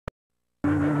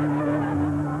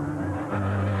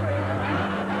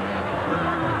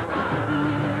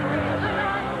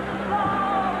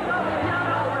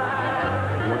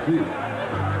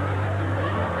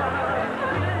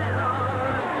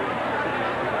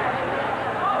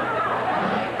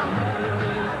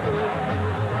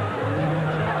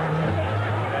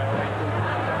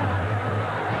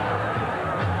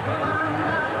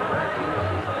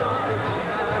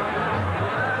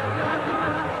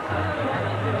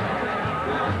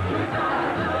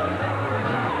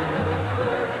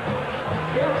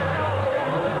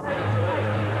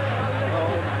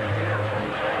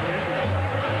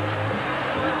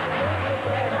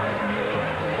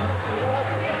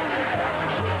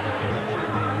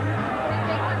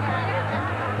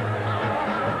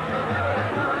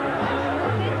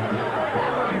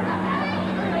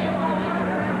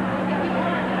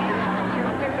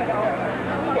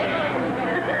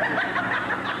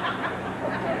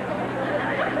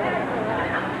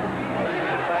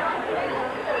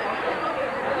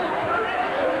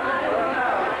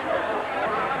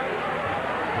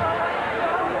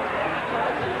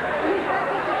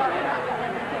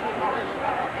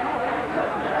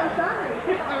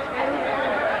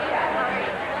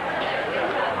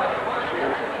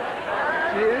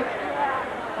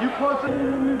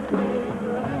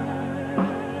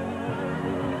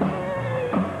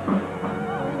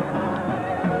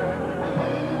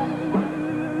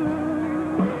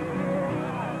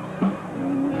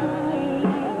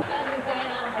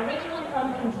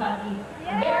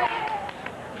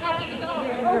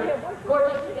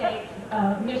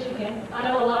Michigan. I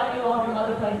know a lot of you all from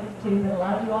other places too, but a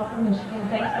lot of you all from Michigan.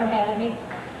 Thanks for having me.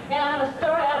 And I'm going to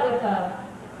start out with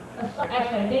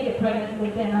actually I did get pregnant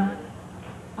with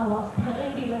I lost my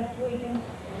baby last weekend.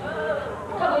 A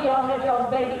couple of y'all had y'all's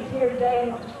babies here today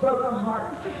and it just broke my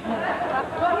heart. Do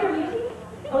I hear music?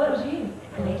 Oh, that was you.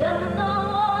 And he doesn't know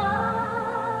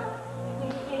what we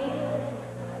feel.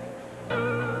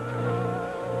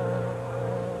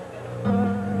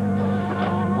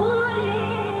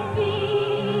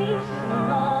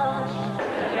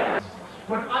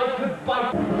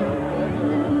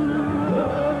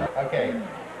 Okay,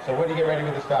 so when you get ready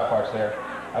with the stop march there,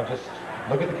 I'll just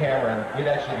look at the camera and we'd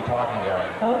actually be talking going.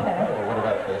 Okay. Oh, what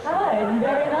about this? Hi,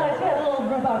 very nice. Yeah, a little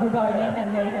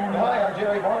and Hi, I'm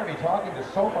Jerry Barnaby talking to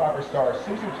soap opera star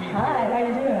Susan Keating. Hi, how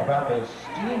you doing? About those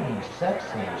steamy sex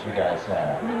scenes you guys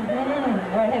have.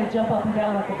 Where I had to jump up and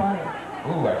down like a bunny.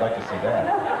 Ooh, I'd like to see that.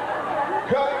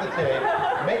 Cut the tape,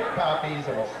 make copies,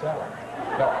 and we'll sell them.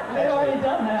 No, They've already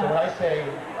done that. So when I say,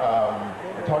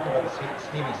 we're talking about the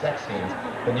steamy sex scenes,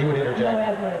 then you would interject. No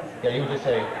ad-libs. Yeah, you would just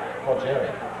say, well,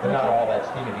 Jerry, they're not all that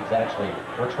steamy. These actually,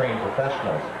 we're trained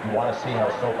professionals. You want to see how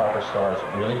soap opera stars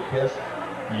really kiss?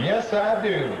 Yes, I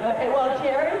do. Okay, well,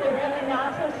 Jerry, they're really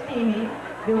not so steamy.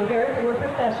 We're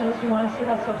professionals. You want to see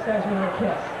how soap stars really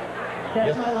kiss.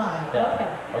 That's yes. my line. Yeah. Okay.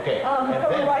 Okay. From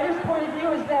the writer's point of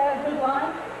view, is that a good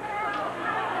line?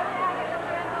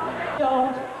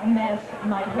 Don't mess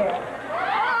my hair. And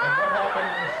what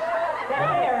happens?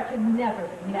 That hair can never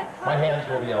be messed. My hands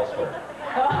will be elsewhere.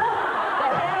 The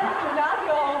hands do not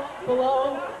go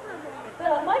below the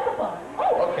microphone.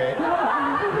 Oh, okay.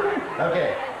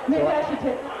 Okay. Maybe So I should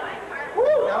take...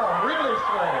 Woo! Now I'm really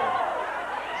sweating.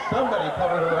 Somebody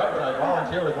covered her up and I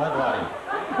volunteer with my body.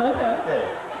 Okay. Okay.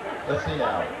 Let's see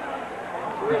now.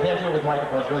 We can't do it with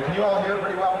microphones, really. Can you all hear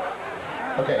pretty well?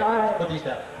 Okay. All right. Put these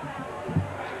down.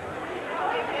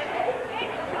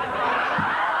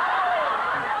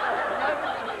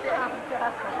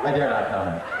 I dare not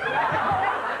comment.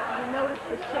 You notice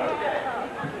the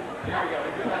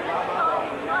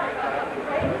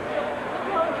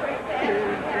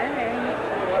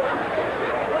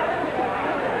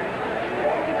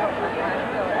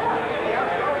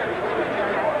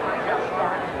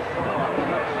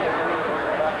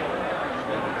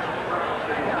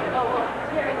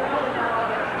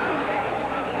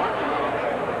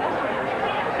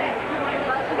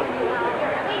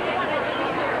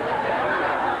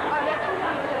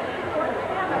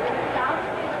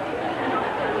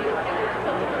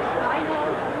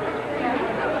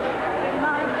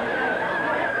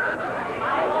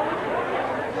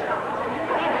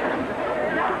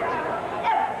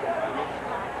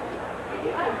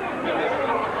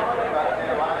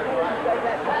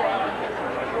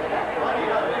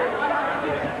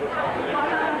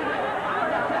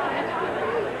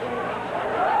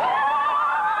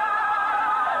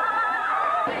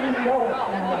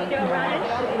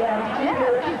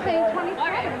She's saying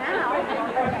 27 now.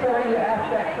 I'm sorry you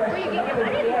asked that question. Well, you get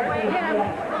ready for it.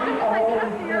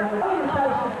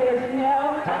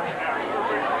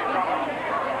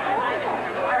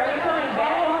 Are you coming back?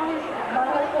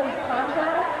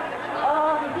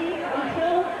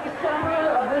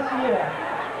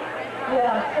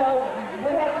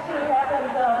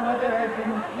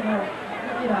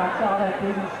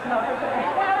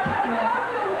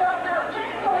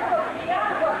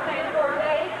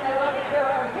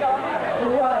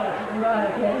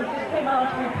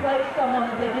 replace someone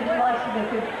that they didn't like so they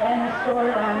could end the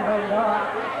storyline right off.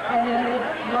 And then they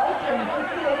liked him.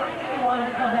 He wanted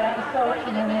to come back to Soaps,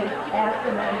 and then they asked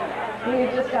him, and he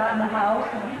had just gotten the house,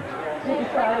 and he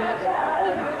decided, yeah,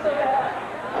 it was so bad.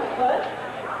 But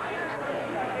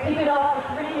he'd been off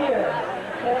for 3 years.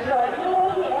 That's right. You know,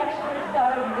 he actually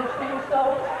started this new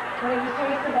Soaps when he was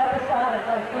doing some episodic,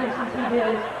 like for instance he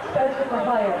did Spencer for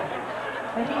Hire.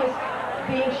 And he was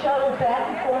being shuttled back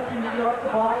and forth from New York to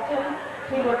Boston.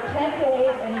 He worked 10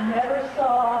 days and he never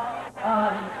saw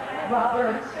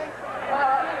Robert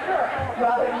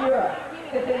Ura,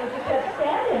 because they would just have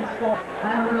stand-ins for him.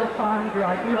 I'm a real farm girl.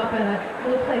 I grew up in a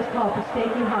little place called the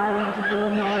Stately Highlands of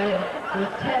Illinois. And it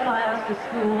was 10 miles to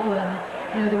school, and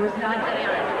you know there was not.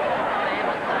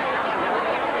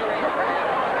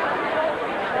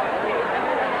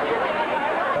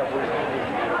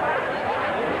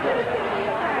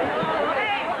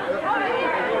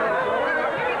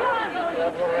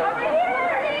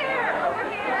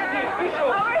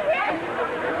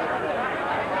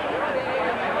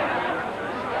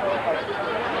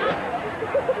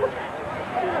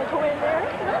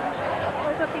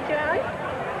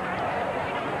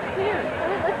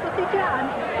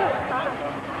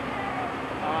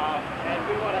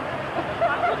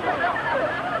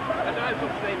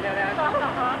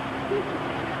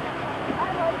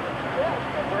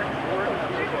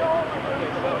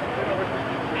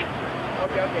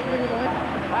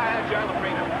 Hi, I'm John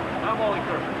LaFrina. I'm Wally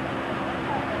Kurth.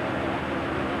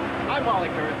 I'm Wally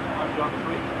Kurth. I'm John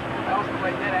LaFrina. I also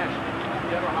play Ned Ashton,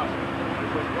 General Hospital.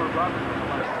 This was Robert.